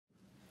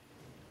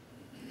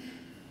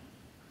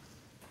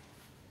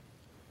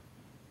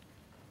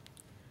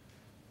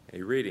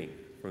A reading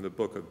from the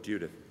book of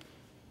Judith.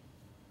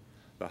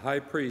 The high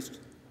priest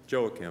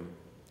Joachim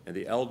and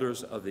the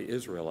elders of the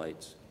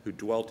Israelites who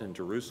dwelt in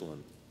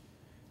Jerusalem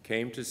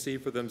came to see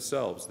for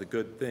themselves the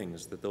good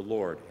things that the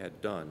Lord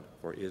had done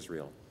for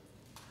Israel,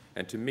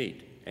 and to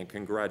meet and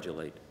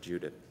congratulate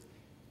Judith.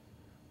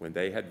 When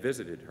they had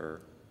visited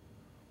her,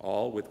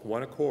 all with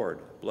one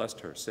accord blessed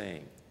her,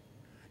 saying,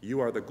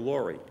 "You are the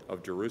glory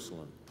of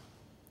Jerusalem,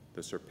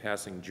 the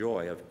surpassing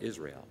joy of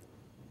Israel.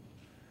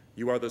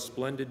 You are the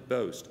splendid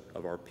boast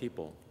of our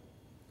people.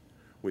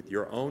 With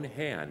your own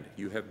hand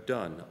you have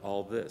done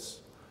all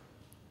this.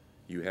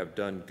 You have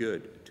done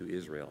good to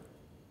Israel,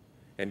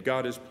 and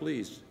God is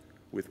pleased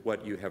with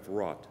what you have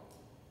wrought.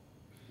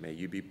 May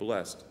you be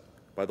blessed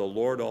by the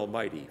Lord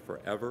Almighty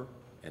forever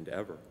and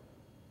ever."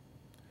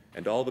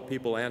 And all the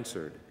people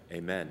answered,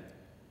 "Amen."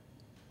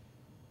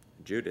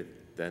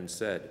 Judith then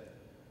said,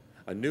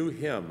 "A new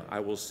hymn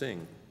I will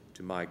sing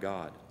to my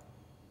God.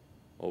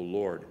 O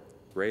Lord,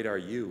 great are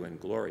you and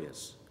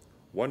glorious,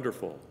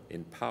 wonderful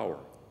in power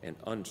and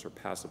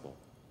unsurpassable.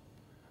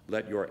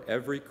 Let your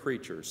every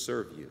creature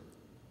serve you.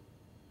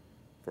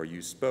 For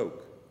you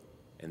spoke,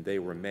 and they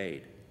were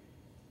made.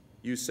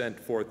 You sent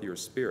forth your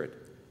Spirit,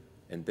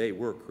 and they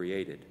were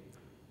created.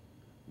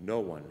 No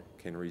one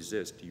can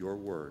resist your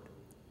word."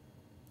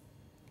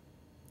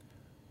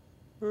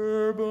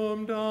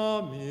 Verbum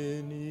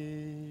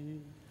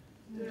Domini.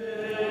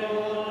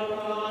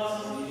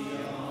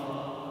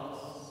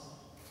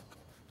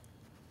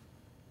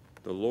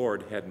 The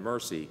Lord had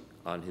mercy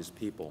on his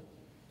people.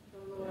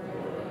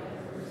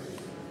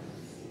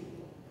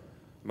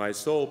 My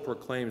soul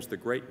proclaims the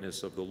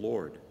greatness of the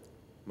Lord.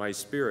 My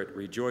spirit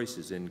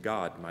rejoices in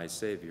God, my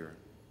Savior,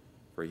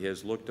 for he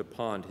has looked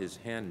upon his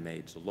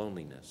handmaid's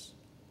loneliness.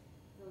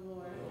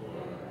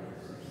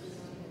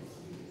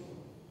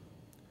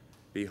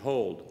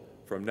 Behold,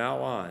 from now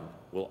on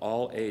will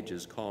all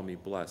ages call me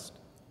blessed.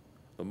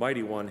 The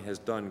Mighty One has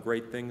done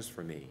great things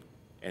for me,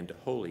 and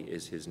holy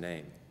is his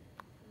name.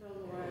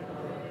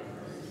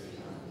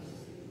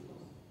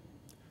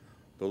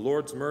 The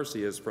Lord's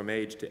mercy is from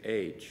age to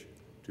age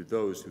to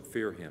those who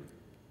fear him.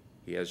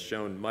 He has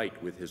shown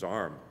might with his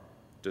arm,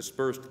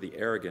 dispersed the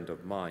arrogant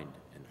of mind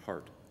and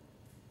heart.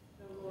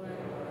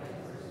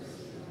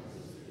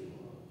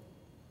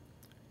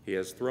 He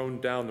has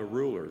thrown down the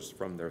rulers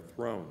from their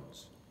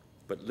thrones,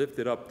 but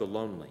lifted up the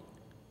lonely.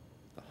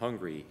 The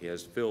hungry he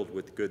has filled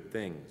with good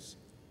things.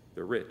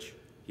 The rich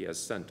he has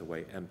sent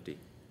away empty.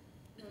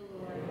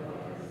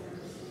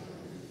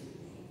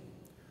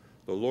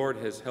 The Lord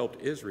has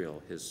helped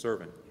Israel, his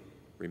servant,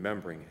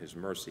 remembering his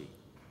mercy,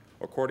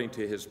 according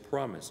to his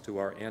promise to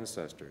our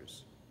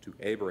ancestors, to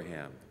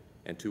Abraham,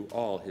 and to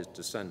all his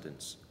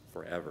descendants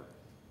forever.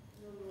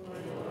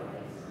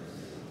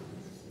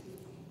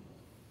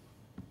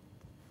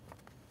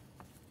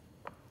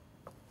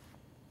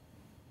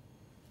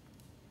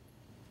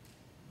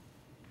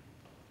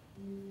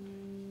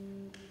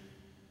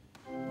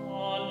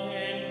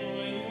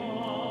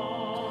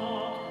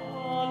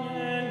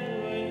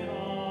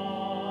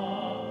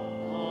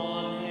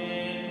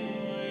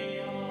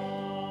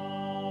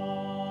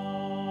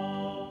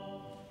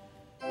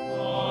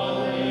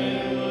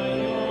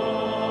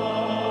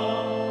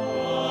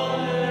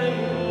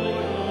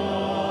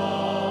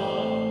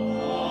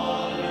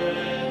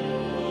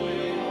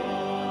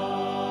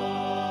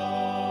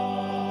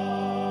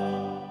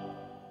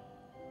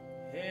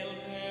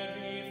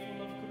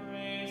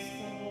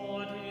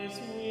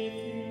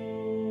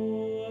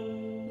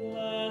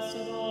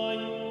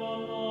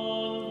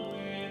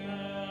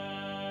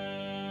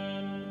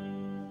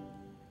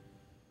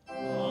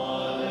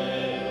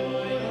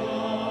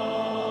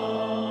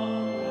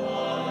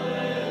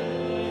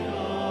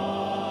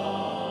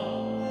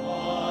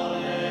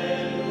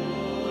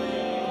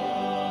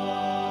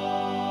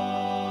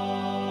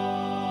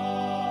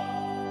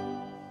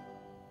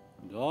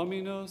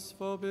 Dominus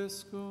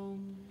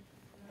vobiscum.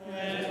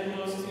 Et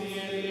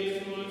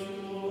posterior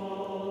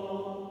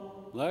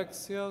tuo.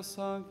 Lectio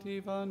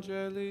Sancti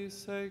Evangelii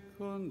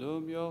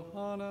secundum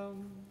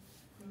Johannem.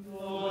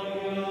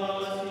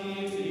 Gloria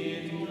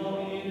tibi,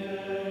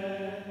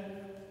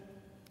 Domine.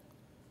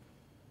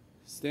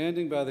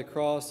 Standing by the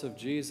cross of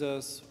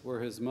Jesus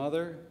were his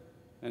mother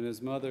and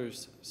his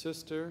mother's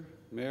sister,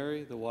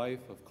 Mary, the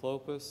wife of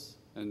Clopas,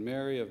 and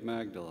Mary of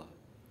Magdala.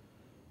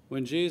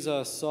 When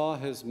Jesus saw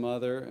his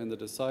mother and the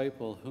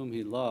disciple whom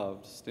he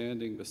loved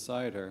standing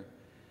beside her,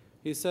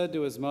 he said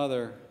to his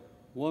mother,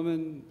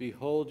 "Woman,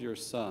 behold your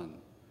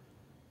son."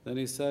 Then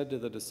he said to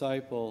the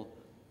disciple,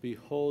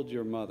 "Behold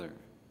your mother."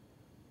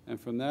 And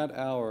from that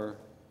hour,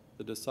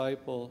 the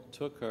disciple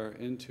took her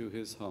into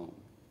his home.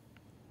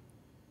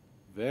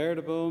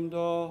 Verbum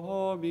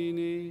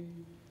Domini.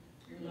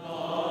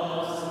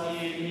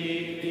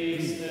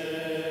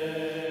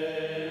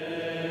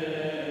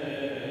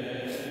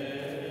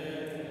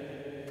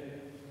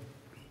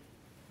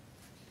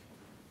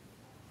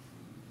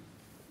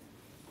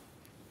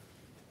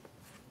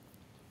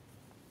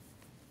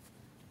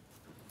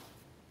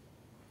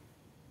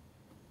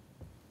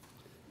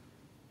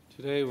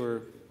 Today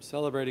we're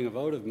celebrating a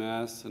votive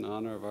Mass in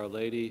honor of Our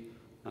Lady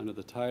under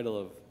the title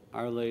of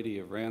Our Lady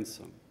of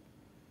Ransom.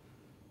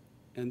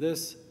 And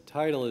this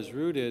title is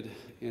rooted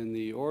in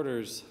the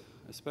orders,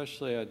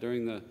 especially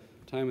during the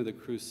time of the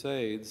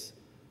Crusades,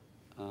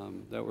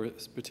 that were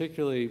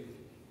particularly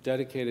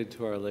dedicated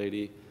to Our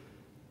Lady,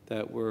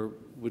 that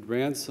would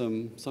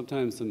ransom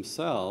sometimes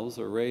themselves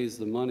or raise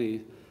the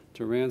money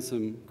to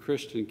ransom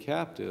Christian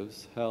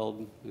captives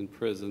held in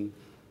prison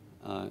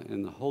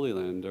in the Holy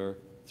Land or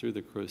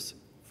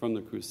from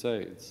the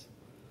Crusades.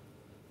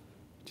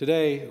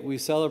 Today we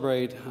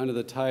celebrate under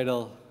the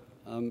title,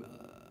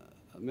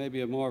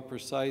 maybe a more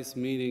precise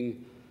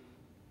meaning,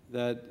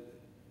 that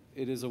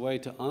it is a way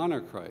to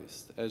honor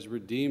Christ as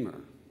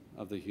Redeemer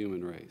of the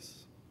human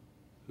race,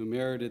 who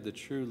merited the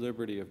true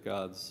liberty of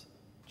God's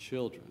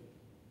children.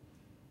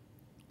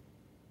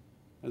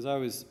 As I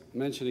was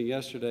mentioning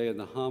yesterday in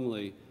the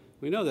homily,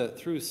 we know that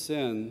through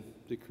sin,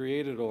 the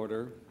created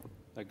order,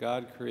 that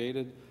God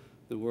created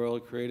the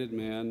world, created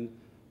man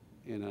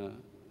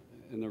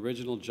in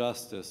original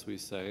justice, we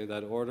say,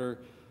 that order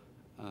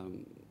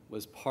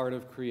was part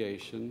of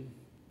creation,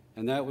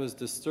 and that was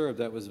disturbed,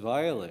 that was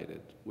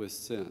violated with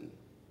sin.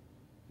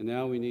 And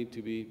now we need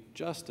to be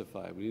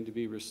justified. We need to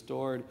be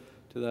restored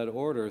to that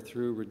order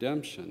through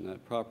redemption,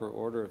 that proper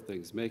order of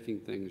things,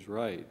 making things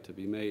right, to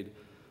be made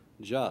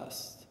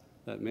just,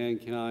 that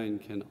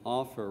mankind can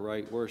offer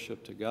right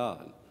worship to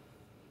God.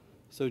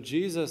 So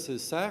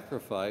Jesus'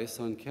 sacrifice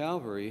on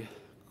Calvary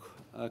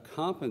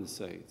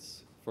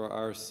compensates for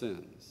our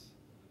sins.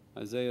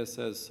 Isaiah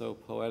says so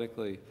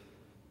poetically,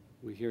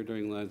 we hear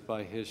during Lent,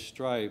 by his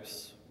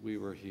stripes we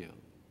were healed.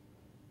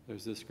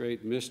 There's this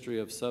great mystery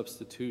of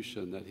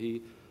substitution, that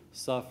he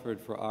suffered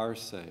for our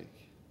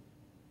sake,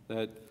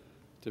 that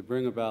to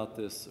bring about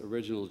this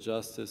original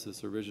justice,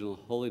 this original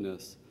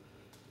holiness.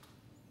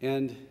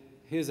 And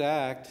his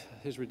act,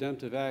 his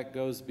redemptive act,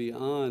 goes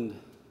beyond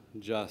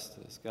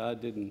justice.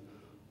 God didn't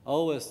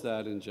owe us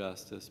that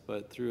injustice,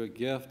 but through a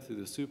gift, through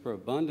the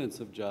superabundance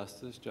of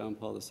justice, John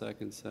Paul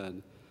II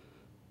said,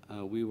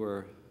 we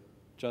were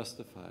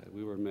justified,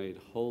 we were made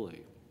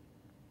holy.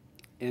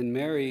 And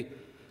Mary,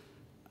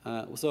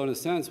 so in a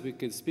sense, we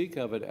could speak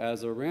of it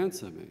as a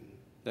ransoming,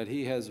 that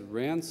he has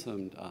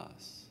ransomed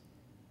us,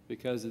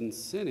 because in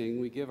sinning,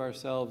 we give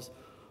ourselves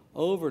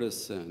over to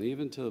sin,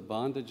 even to the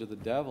bondage of the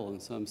devil in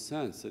some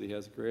sense, that he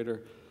has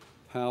greater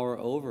power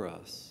over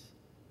us.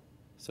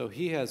 So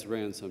he has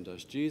ransomed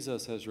us.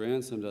 Jesus has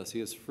ransomed us. He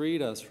has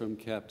freed us from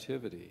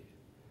captivity.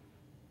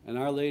 And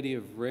Our Lady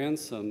of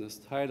Ransom, this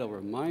title,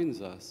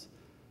 reminds us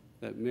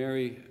that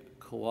Mary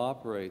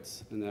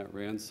cooperates in that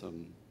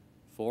ransom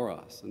for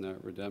us, in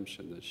that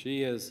redemption, that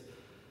she is,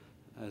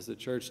 as the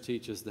Church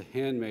teaches, the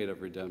handmaid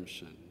of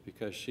redemption,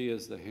 because she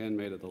is the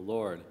handmaid of the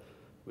Lord,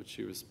 which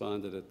she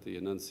responded at the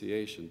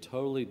Annunciation,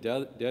 totally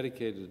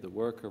dedicated to the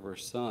work of her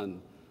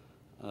Son,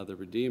 the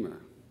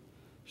Redeemer.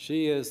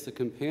 She is the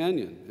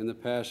companion in the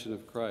Passion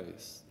of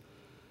Christ.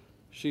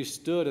 She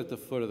stood at the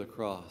foot of the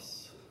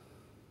cross.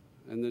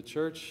 And the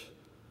Church,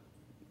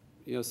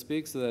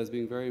 speaks of that as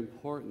being very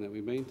important, that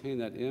we maintain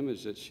that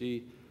image, that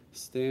she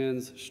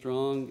stands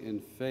strong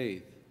in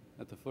faith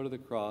at the foot of the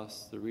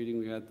cross, the reading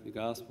we had, the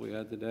gospel we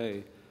had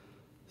today,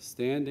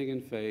 standing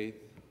in faith.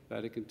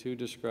 Vatican II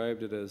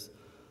described it as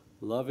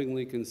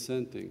lovingly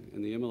consenting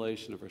in the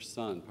immolation of her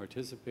Son,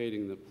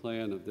 participating in the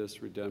plan of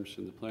this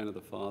redemption, the plan of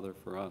the Father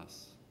for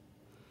us.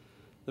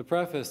 The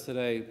preface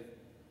today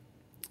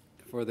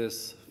for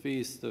this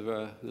feast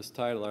of this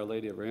title, Our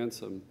Lady of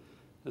Ransom,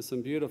 has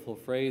some beautiful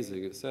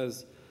phrasing. It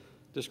says,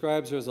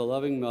 describes her as a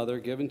loving mother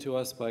given to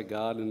us by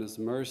God in his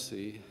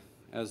mercy,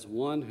 as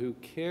one who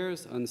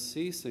cares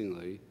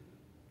unceasingly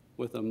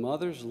with a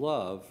mother's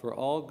love for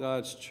all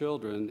God's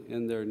children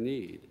in their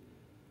need,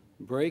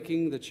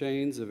 breaking the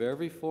chains of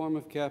every form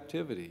of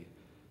captivity,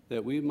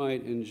 that we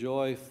might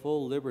enjoy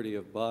full liberty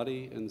of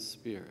body and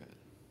spirit.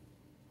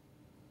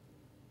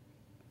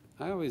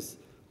 I always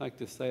like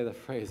to say the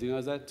phrase,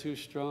 is that too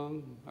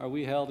strong? Are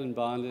we held in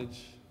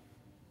bondage?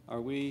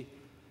 Are we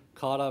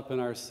caught up in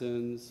our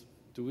sins?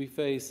 Do we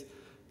face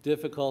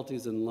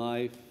difficulties in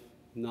life,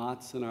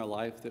 knots in our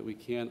life that we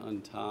can't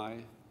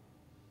untie?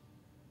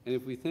 And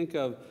if we think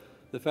of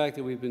the fact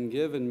that we've been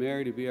given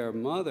Mary to be our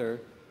mother,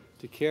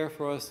 to care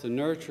for us, to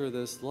nurture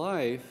this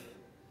life,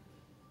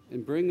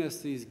 and bring us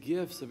these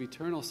gifts of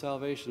eternal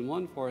salvation,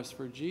 won for us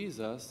for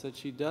Jesus, that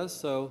she does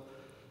so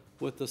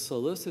with the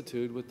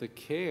solicitude, with the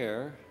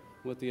care,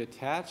 with the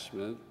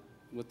attachment,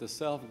 with the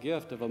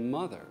self-gift of a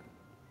mother.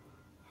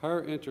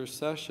 Her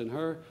intercession,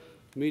 her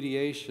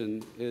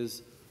mediation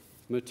is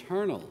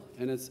maternal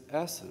in its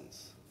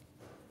essence.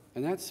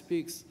 And that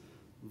speaks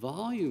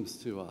volumes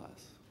to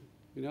us.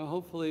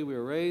 Hopefully we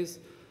were raised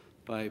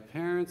by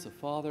parents, a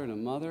father and a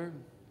mother,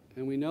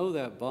 and we know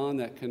that bond,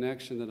 that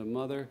connection that a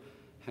mother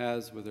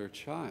has with her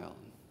child.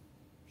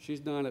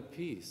 She's not at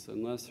peace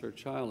unless her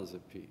child is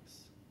at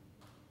peace.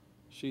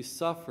 She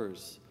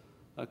suffers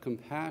a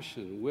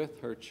compassion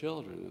with her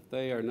children. If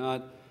they are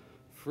not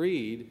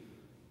freed,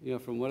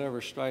 from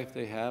whatever strife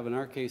they have, in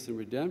our case in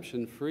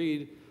redemption,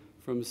 freed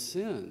from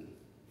sin,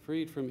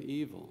 freed from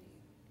evil.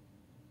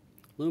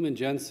 Lumen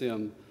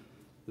Gentium,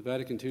 the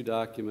Vatican II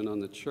document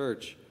on the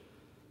Church,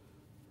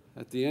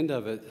 at the end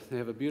of it, they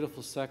have a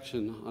beautiful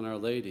section on Our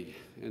Lady,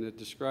 and it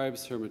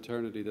describes her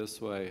maternity this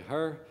way.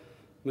 Her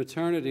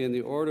maternity in the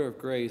order of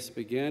grace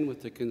began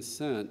with the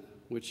consent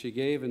which she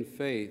gave in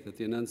faith at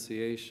the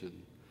Annunciation,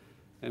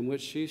 and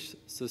which she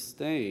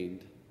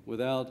sustained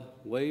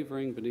without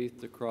wavering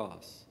beneath the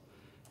cross,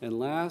 and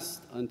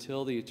lasts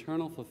until the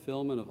eternal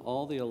fulfillment of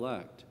all the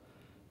elect.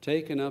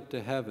 Taken up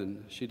to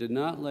heaven, she did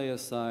not lay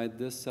aside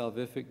this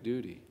salvific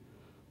duty,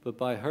 but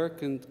by her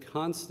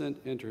constant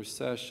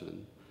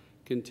intercession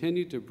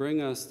continued to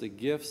bring us the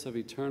gifts of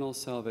eternal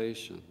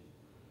salvation.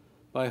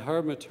 By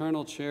her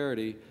maternal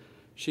charity,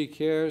 she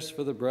cares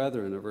for the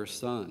brethren of her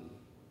Son,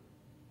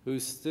 who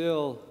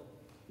still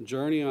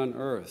journey on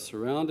earth,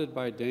 surrounded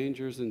by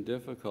dangers and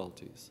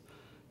difficulties,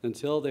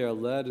 until they are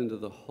led into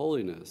the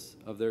holiness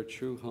of their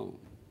true home.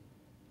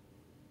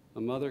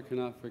 A mother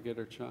cannot forget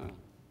her child.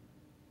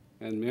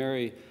 And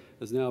Mary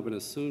has now been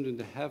assumed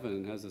into heaven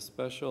and has a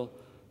special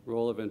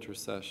role of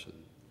intercession.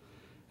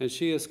 And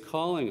she is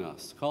calling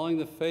us, calling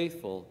the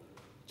faithful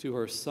to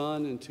her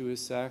Son and to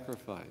his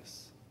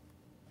sacrifice.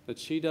 That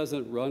she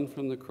doesn't run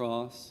from the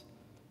cross,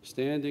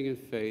 standing in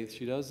faith.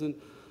 She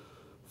doesn't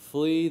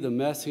flee the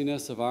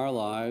messiness of our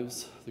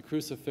lives, the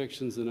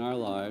crucifixions in our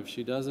lives.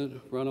 She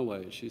doesn't run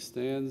away. She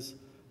stands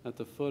at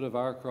the foot of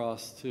our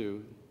cross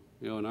too,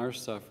 in our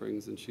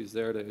sufferings, and she's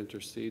there to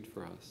intercede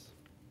for us.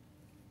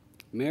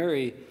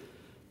 Mary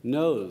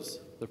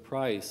knows the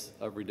price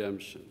of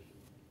redemption.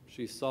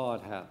 She saw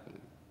it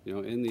happening,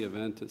 in the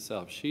event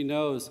itself. She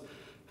knows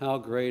how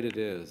great it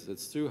is.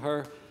 It's through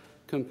her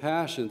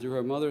compassion, through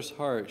her mother's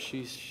heart,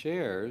 she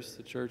shares,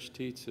 the Church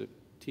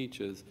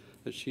teaches,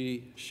 that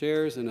she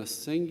shares in a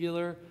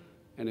singular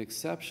and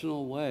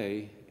exceptional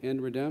way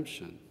in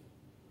redemption.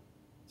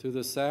 Through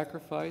the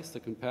sacrifice, the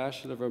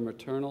compassion of her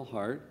maternal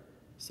heart,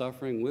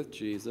 suffering with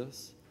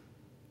Jesus,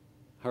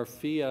 her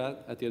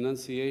fiat at the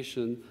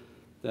Annunciation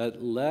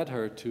that led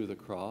her to the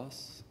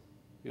cross.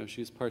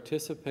 She's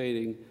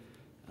participating,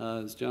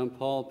 as John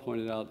Paul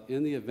pointed out,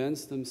 in the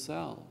events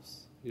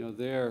themselves,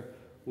 there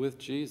with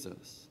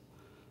Jesus.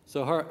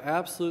 So her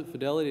absolute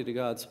fidelity to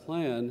God's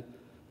plan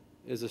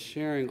is a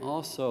sharing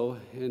also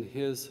in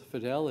his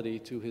fidelity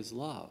to his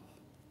love.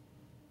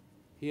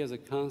 He has a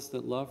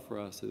constant love for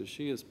us, and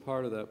she is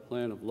part of that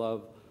plan of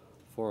love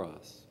for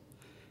us.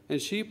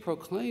 And she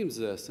proclaims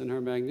this in her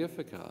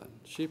Magnificat.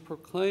 She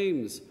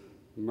proclaims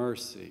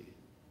mercy.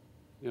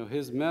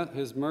 His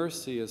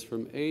mercy is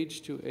from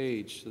age to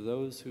age to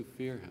those who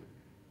fear him.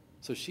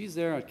 So she's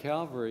there at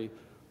Calvary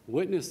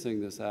witnessing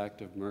this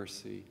act of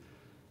mercy.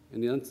 In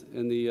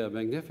the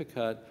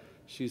Magnificat,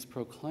 she's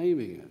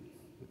proclaiming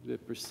it.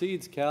 It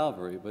precedes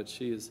Calvary, but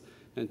she is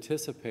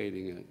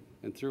anticipating it.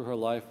 And through her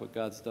life, what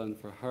God's done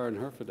for her and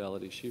her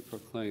fidelity, she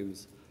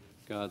proclaims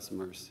God's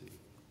mercy.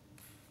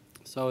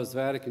 So as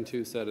Vatican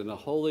II said, in a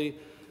holy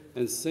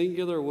and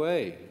singular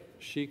way,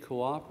 she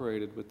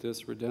cooperated with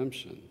this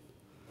redemption.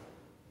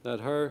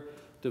 That her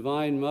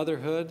divine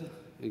motherhood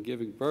in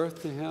giving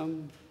birth to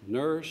him,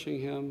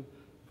 nourishing him,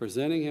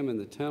 presenting him in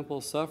the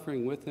temple,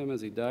 suffering with him as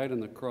he died on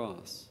the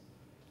cross,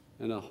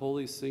 in a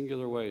holy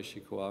singular way she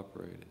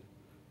cooperated.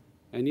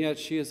 And yet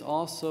she is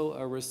also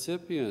a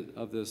recipient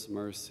of this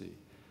mercy,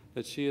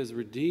 that she is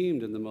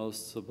redeemed in the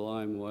most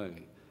sublime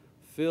way,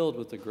 filled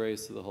with the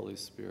grace of the Holy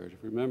Spirit.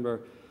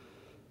 Remember,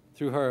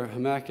 through her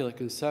Immaculate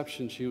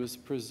Conception, she was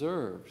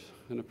preserved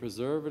in a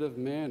preservative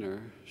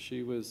manner.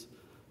 She was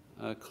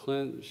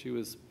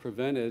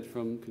prevented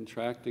from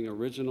contracting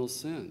original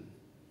sin,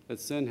 that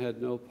sin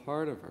had no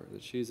part of her,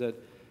 that she's at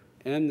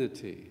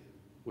enmity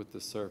with the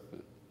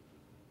serpent.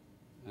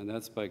 And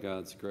that's by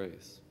God's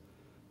grace.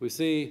 We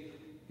see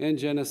in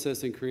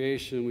Genesis and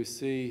creation, we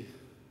see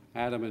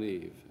Adam and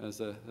Eve as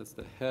the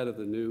head of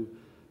the new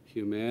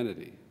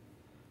humanity,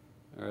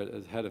 or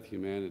as head of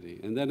humanity.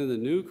 And then in the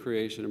new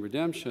creation and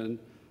redemption,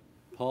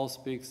 Paul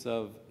speaks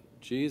of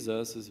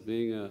Jesus as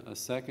being a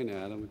second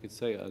Adam. We could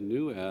say a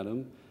new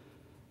Adam.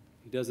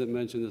 He doesn't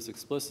mention this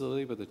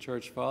explicitly, but the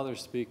church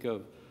fathers speak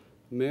of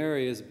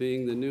Mary as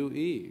being the new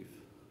Eve,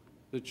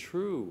 the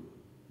true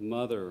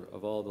mother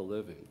of all the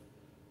living,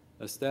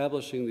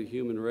 establishing the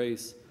human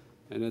race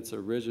and its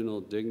original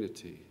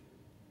dignity.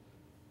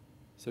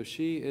 So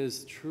she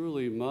is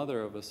truly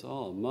mother of us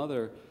all,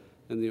 mother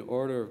in the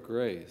order of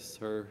grace.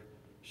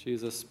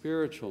 She's a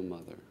spiritual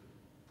mother.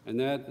 And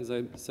that, as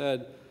I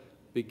said,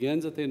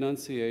 begins at the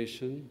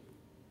Annunciation,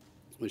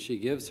 when she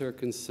gives her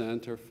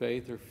consent, her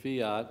faith, her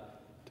fiat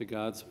to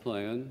God's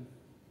plan.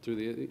 Through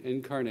the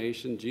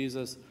incarnation,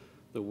 Jesus,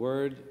 the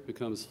Word,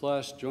 becomes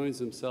flesh, joins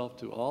himself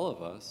to all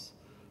of us.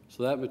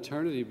 So that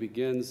maternity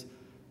begins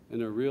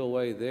in a real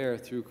way there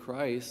through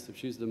Christ. If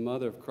she's the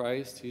mother of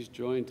Christ, he's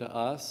joined to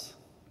us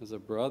as a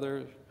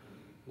brother,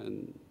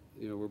 and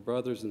we're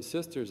brothers and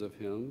sisters of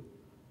him.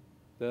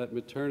 That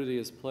maternity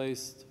is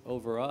placed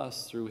over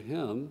us through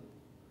him.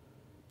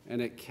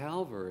 And at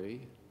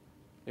Calvary,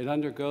 it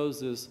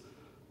undergoes this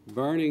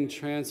burning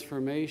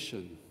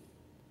transformation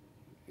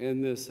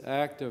in this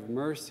act of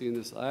mercy, in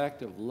this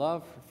act of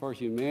love for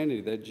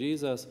humanity, that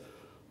Jesus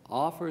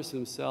offers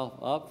himself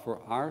up for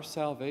our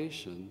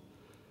salvation,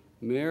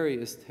 Mary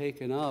is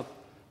taken up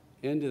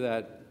into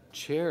that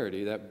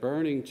charity, that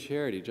burning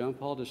charity. John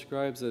Paul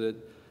describes that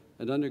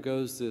it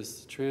undergoes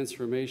this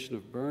transformation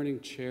of burning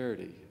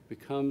charity,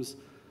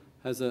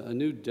 has a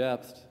new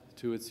depth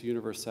to its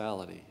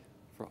universality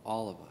for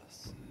all of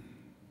us.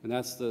 And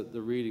that's the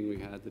reading we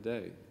had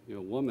today.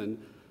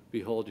 Woman,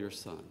 behold your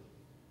son.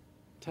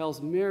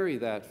 Tells Mary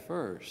that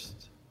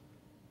first.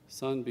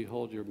 Son,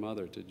 behold your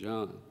mother, to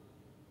John.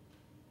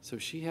 So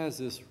she has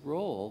this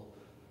role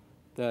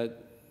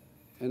that,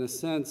 in a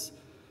sense,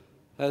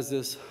 has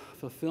this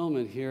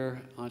fulfillment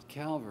here on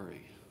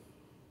Calvary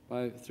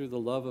through the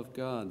love of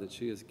God that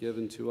she has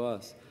given to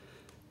us.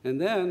 And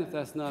then, if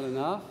that's not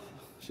enough,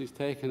 she's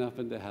taken up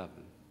into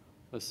heaven,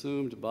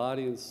 assumed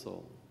body and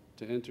soul,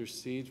 to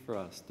intercede for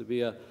us, to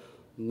be a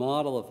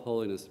model of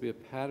holiness, to be a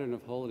pattern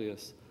of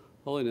holiness,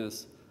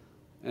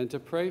 and to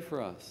pray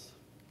for us,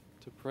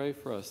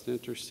 to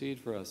intercede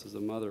for us as a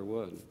mother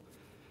would.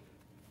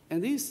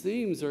 And these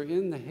themes are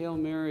in the Hail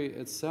Mary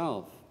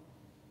itself,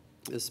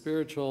 this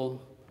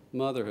spiritual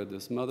motherhood,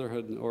 this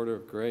motherhood in order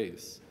of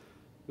grace.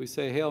 We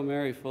say, Hail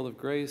Mary, full of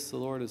grace, the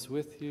Lord is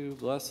with you.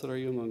 Blessed are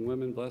you among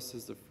women. Blessed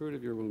is the fruit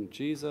of your womb,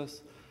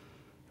 Jesus.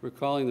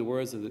 Recalling the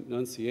words of the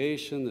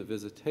Annunciation, the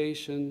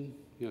visitation,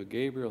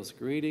 Gabriel's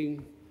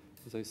greeting.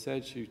 As I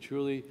said, she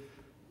truly,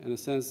 in a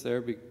sense,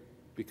 there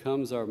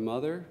becomes our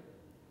mother.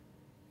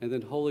 And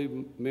then,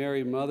 Holy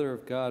Mary, Mother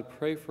of God,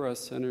 pray for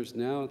us sinners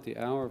now at the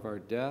hour of our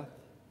death.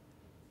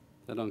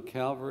 That on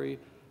Calvary,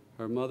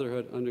 her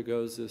motherhood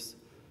undergoes this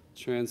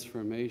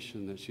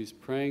transformation, that she's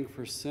praying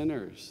for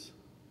sinners,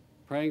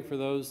 praying for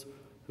those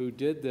who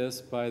did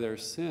this by their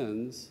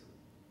sins,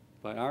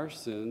 by our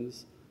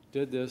sins,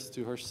 did this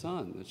to her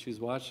son, that she's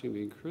watching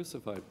being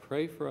crucified.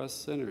 Pray for us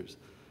sinners,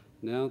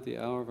 now at the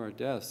hour of our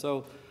death.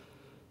 So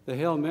the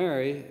Hail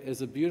Mary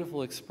is a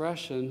beautiful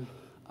expression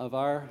of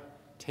our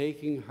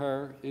taking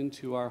her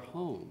into our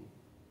home,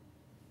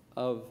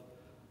 of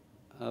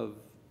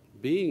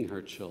being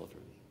her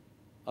children,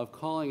 of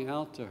calling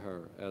out to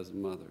her as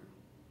mother.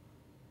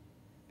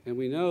 And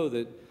we know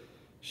that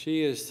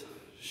she is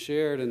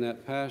shared in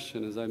that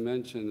passion, as I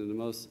mentioned, in the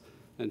most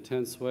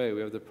intense way.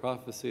 We have the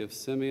prophecy of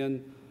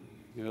Simeon.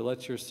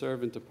 Let your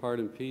servant depart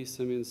in peace,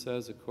 Simeon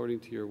says, according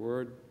to your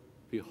word.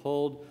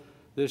 Behold,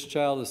 this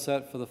child is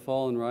set for the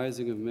fall and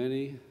rising of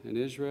many in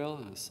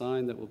Israel, a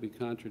sign that will be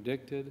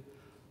contradicted.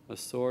 A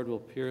sword will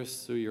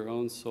pierce through your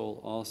own soul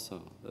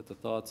also, that the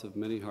thoughts of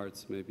many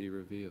hearts may be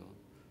revealed.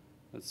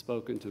 That's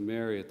spoken to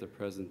Mary at the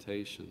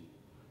presentation.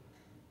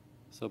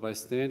 So by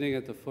standing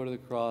at the foot of the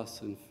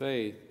cross in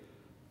faith,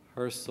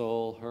 her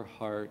soul, her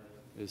heart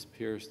is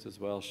pierced as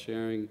well,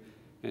 sharing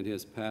in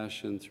his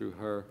passion through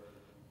her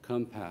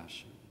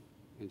compassion.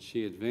 And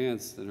she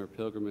advanced in her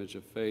pilgrimage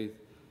of faith,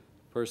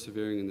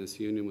 persevering in this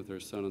union with her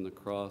son on the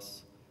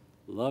cross,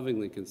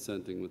 lovingly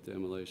consenting with the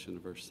immolation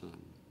of her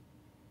son.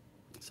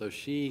 So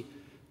she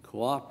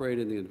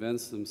cooperated in the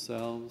events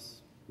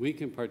themselves. We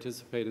can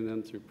participate in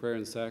them through prayer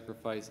and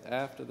sacrifice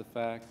after the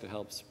fact to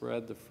help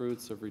spread the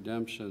fruits of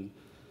redemption.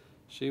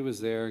 She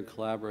was there and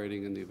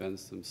collaborating in the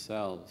events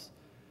themselves.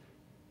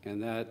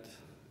 And that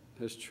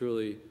has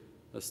truly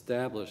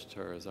established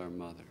her as our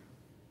mother.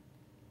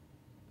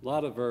 A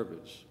lot of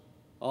verbiage,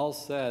 all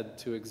said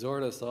to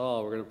exhort us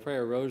all. We're going to pray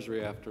a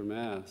rosary after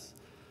Mass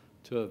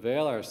to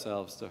avail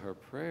ourselves to her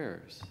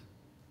prayers,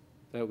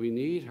 that we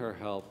need her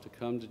help to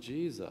come to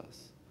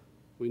Jesus.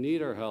 We need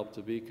her help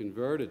to be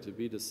converted, to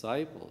be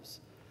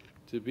disciples,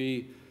 to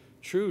be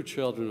true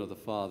children of the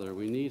Father.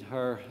 We need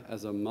her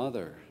as a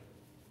mother,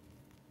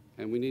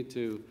 and we need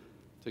to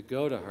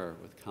go to her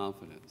with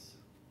confidence,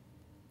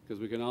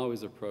 because we can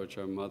always approach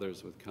our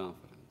mothers with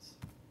confidence.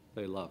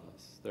 They love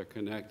us, they're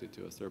connected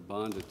to us, they're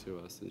bonded to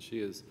us, and she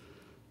is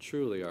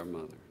truly our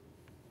mother.